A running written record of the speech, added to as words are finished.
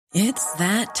It's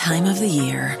that time of the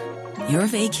year. Your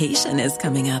vacation is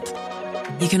coming up.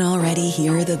 You can already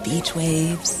hear the beach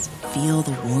waves, feel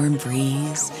the warm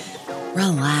breeze,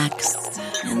 relax,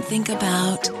 and think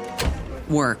about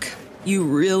work. You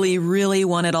really, really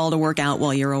want it all to work out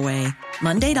while you're away.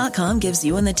 Monday.com gives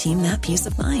you and the team that peace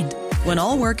of mind. When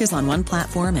all work is on one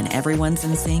platform and everyone's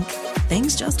in sync,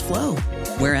 things just flow.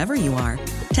 Wherever you are,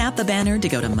 tap the banner to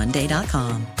go to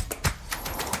Monday.com.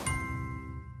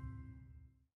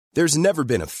 There's never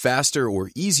been a faster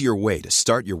or easier way to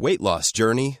start your weight loss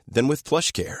journey than with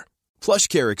PlushCare.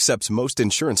 PlushCare accepts most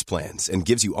insurance plans and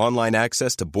gives you online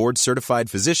access to board-certified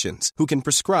physicians who can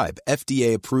prescribe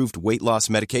FDA-approved weight loss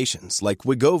medications like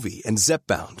Wegovy and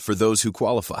Zepbound for those who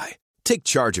qualify. Take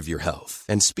charge of your health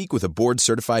and speak with a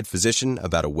board-certified physician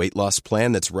about a weight loss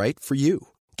plan that's right for you.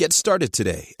 Get started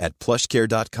today at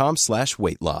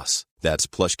plushcare.com/weight loss. That's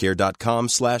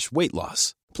plushcare.com/weight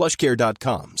loss.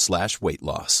 plushcare.com/weight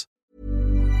loss.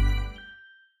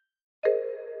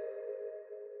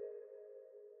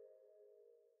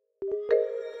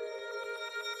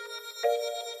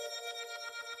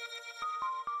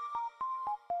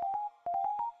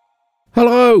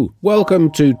 Hello,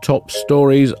 welcome to Top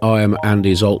Stories. I am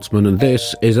Andy Zaltzman and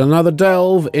this is another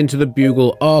delve into the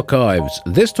Bugle archives.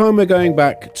 This time we're going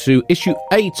back to issue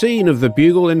 18 of the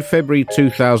Bugle in February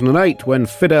 2008 when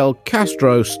Fidel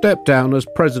Castro stepped down as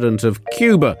president of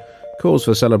Cuba. Cause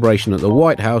for celebration at the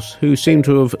White House, who seem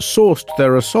to have sourced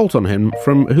their assault on him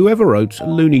from whoever wrote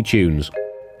Looney Tunes.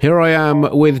 Here I am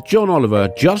with John Oliver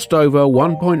just over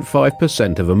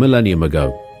 1.5% of a millennium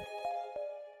ago.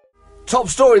 Top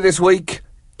story this week,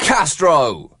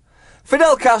 Castro.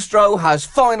 Fidel Castro has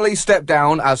finally stepped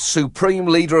down as supreme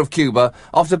leader of Cuba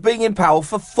after being in power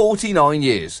for 49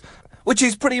 years. Which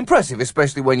is pretty impressive,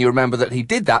 especially when you remember that he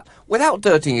did that without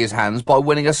dirtying his hands by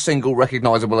winning a single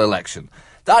recognisable election.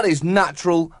 That is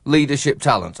natural leadership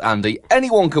talent, Andy.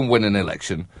 Anyone can win an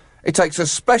election. It takes a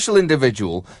special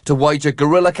individual to wage a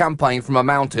guerrilla campaign from a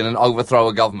mountain and overthrow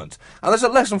a government. And there's a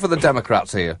lesson for the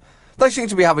Democrats here. They seem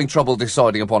to be having trouble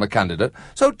deciding upon a candidate,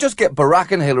 so just get Barack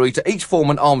and Hillary to each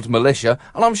form an armed militia,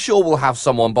 and I'm sure we'll have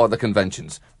someone by the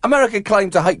conventions. America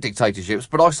claimed to hate dictatorships,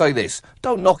 but I say this,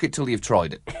 don't knock it till you've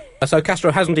tried it. So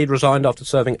Castro has indeed resigned after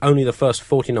serving only the first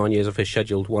 49 years of his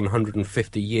scheduled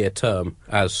 150-year term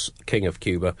as King of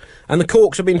Cuba. And the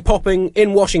corks have been popping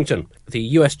in Washington. The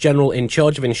US general in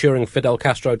charge of ensuring Fidel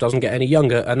Castro doesn't get any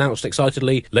younger announced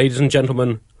excitedly, "Ladies and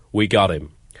gentlemen, we got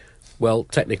him." Well,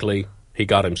 technically, he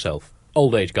got himself.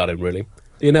 Old age got him, really.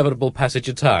 The inevitable passage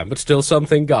of time, but still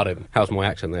something got him. How's my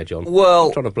accent there, John? Well,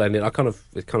 I'm trying to blend it.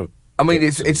 I mean,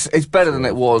 it's better than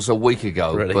it was a week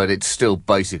ago, really? But it's still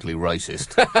basically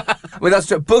racist. I mean, that's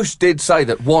Bush did say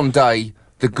that one day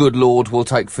the good Lord will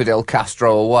take Fidel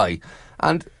Castro away,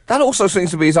 and that also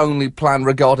seems to be his only plan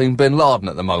regarding Bin Laden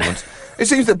at the moment. It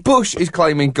seems that Bush is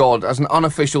claiming God as an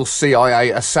unofficial CIA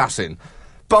assassin,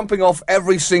 bumping off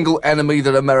every single enemy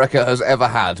that America has ever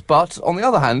had, but, on the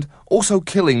other hand, also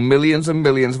killing millions and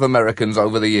millions of Americans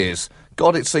over the years.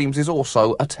 God, it seems, is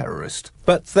also a terrorist.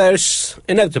 But there's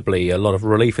inevitably a lot of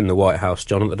relief in the White House,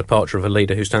 John, at the departure of a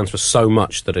leader who stands for so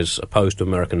much that is opposed to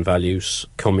American values,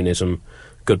 communism,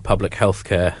 good public health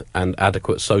care, and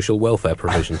adequate social welfare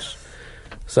provisions.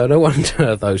 So no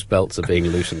wonder those belts are being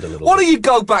loosened a little Why bit. don't you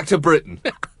go back to Britain?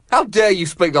 How dare you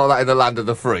speak like that in the land of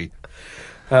the free?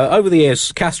 Over the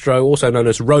years, Castro, also known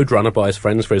as Roadrunner by his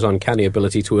friends for his uncanny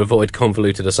ability to avoid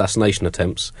convoluted assassination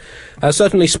attempts, has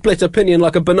certainly split opinion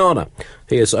like a banana.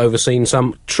 He has overseen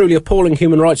some truly appalling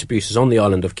human rights abuses on the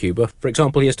island of Cuba. For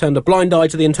example, he has turned a blind eye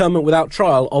to the internment without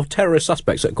trial of terrorist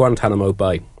suspects at Guantanamo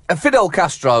Bay. Fidel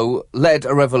Castro led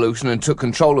a revolution and took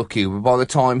control of Cuba by the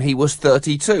time he was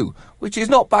 32, which is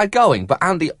not bad going, but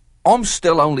Andy, I'm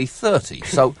still only 30,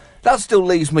 so that still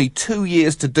leaves me 2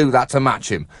 years to do that to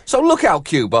match him. So look out,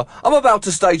 Cuba. I'm about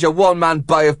to stage a one-man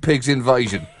Bay of Pigs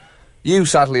invasion. You,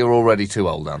 sadly, are already too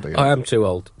old, Andy. I am too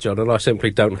old, John, and I simply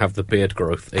don't have the beard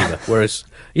growth either. Whereas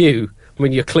you, I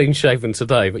mean, you're clean-shaven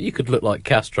today, but you could look like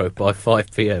Castro by 5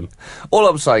 p.m. All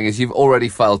I'm saying is you've already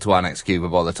failed to annex Cuba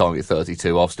by the time you're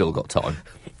 32. I've still got time.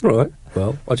 Right,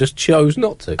 well, I just chose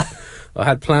not to. I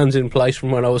had plans in place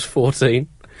from when I was 14.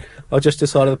 I just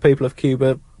decided the people of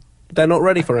Cuba, they're not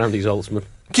ready for Andy Zaltzman.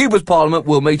 Cuba's parliament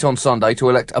will meet on Sunday to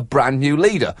elect a brand new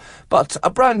leader, but a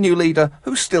brand new leader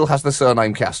who still has the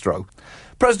surname Castro.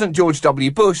 President George W.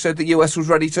 Bush said the US was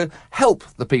ready to help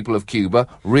the people of Cuba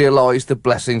realise the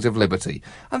blessings of liberty.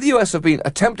 And the US have been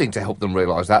attempting to help them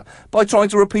realise that by trying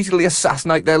to repeatedly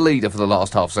assassinate their leader for the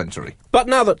last half-century. But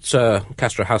now that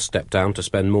Castro has stepped down to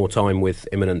spend more time with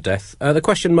imminent death, the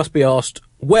question must be asked,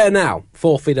 where now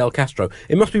for Fidel Castro?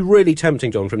 It must be really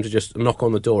tempting, John, for him to just knock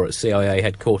on the door at CIA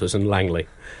headquarters in Langley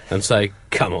and say,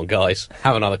 come on, guys,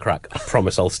 have another crack. I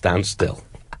promise I'll stand still.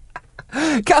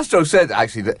 Castro said,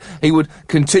 actually, that he would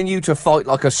continue to fight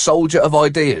like a soldier of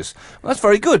ideas. Well, that's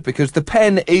very good, because the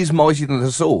pen is mightier than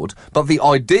the sword, but the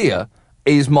idea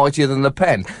is mightier than the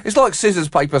pen. It's like scissors,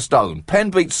 paper, stone. Pen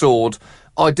beats sword,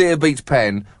 idea beats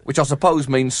pen, which I suppose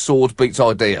means sword beats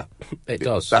idea. It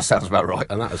does. That sounds about right.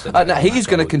 And that was now, he's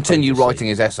going to continue writing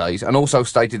his essays, and also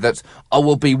stated that I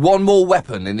will be one more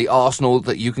weapon in the arsenal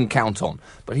that you can count on.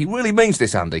 But he really means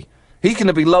this, Andy. He's going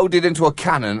to be loaded into a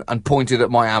cannon and pointed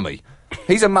at Miami.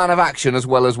 He's a man of action as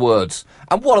well as words.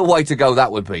 And what a way to go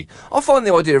that would be. I find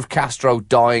the idea of Castro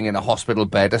dying in a hospital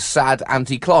bed a sad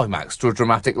anticlimax to a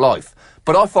dramatic life.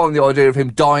 But I find the idea of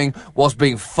him dying whilst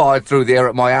being fired through the air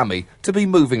at Miami to be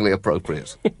movingly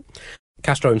appropriate.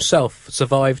 Castro himself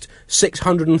survived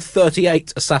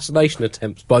 638 assassination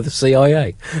attempts by the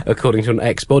CIA, according to an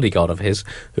ex-bodyguard of his,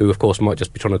 who, of course, might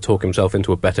just be trying to talk himself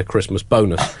into a better Christmas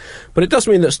bonus. But it does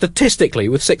mean that statistically,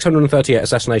 with 638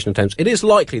 assassination attempts, it is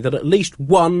likely that at least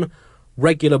one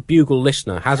regular Bugle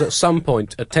listener has at some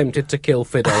point attempted to kill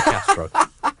Fidel Castro.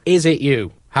 Is it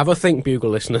you? Have a think, Bugle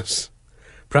listeners.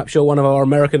 Perhaps you're one of our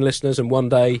American listeners and one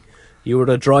day you were at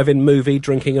a drive-in movie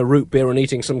drinking a root beer and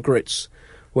eating some grits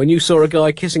when you saw a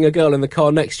guy kissing a girl in the car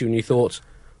next to you and you thought,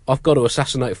 I've got to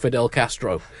assassinate Fidel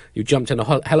Castro. You jumped in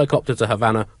a helicopter to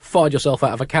Havana, fired yourself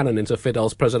out of a cannon into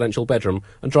Fidel's presidential bedroom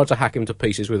and tried to hack him to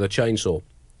pieces with a chainsaw.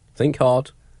 Think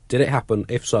hard. Did it happen?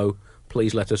 If so,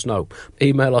 please let us know.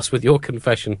 Email us with your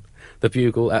confession,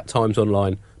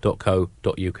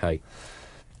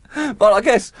 thebugle@timesonline.co.uk. But I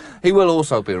guess he will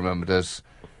also be remembered as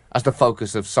the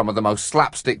focus of some of the most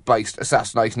slapstick-based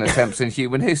assassination attempts in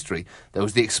human history. There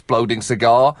was the exploding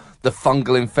cigar, the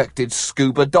fungal-infected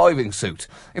scuba diving suit.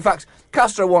 In fact,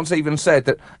 Castro once even said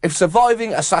that if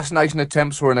surviving assassination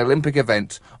attempts were an Olympic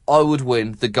event, I would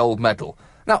win the gold medal.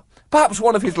 Now, perhaps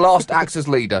one of his last acts as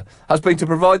leader has been to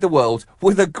provide the world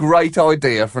with a great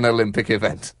idea for an Olympic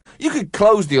event. You could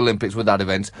close the Olympics with that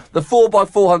event, the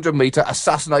 4x400 metre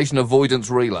assassination avoidance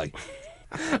relay.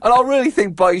 And I really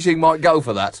think Beijing might go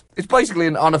for that. It's basically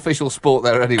an unofficial sport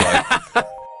there anyway.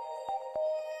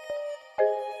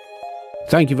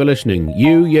 Thank you for listening.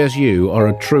 You, yes you, are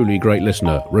a truly great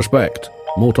listener. Respect.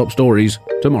 More top stories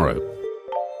tomorrow.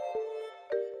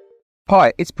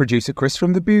 Hi, it's producer Chris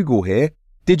from The Bugle here.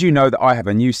 Did you know that I have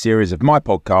a new series of my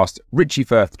podcast, Richie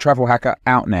Firth Travel Hacker,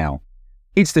 out now?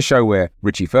 It's the show where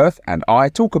Richie Firth and I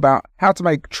talk about how to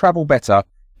make travel better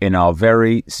in our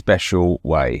very special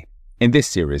way. In this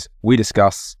series, we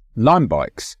discuss Lime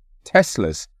bikes,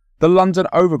 Teslas, the London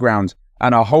Overground,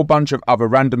 and a whole bunch of other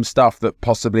random stuff that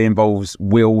possibly involves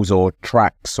wheels or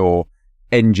tracks or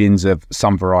engines of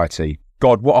some variety.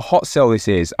 God, what a hot sell this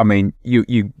is. I mean, you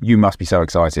must be so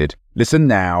excited. Listen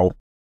now.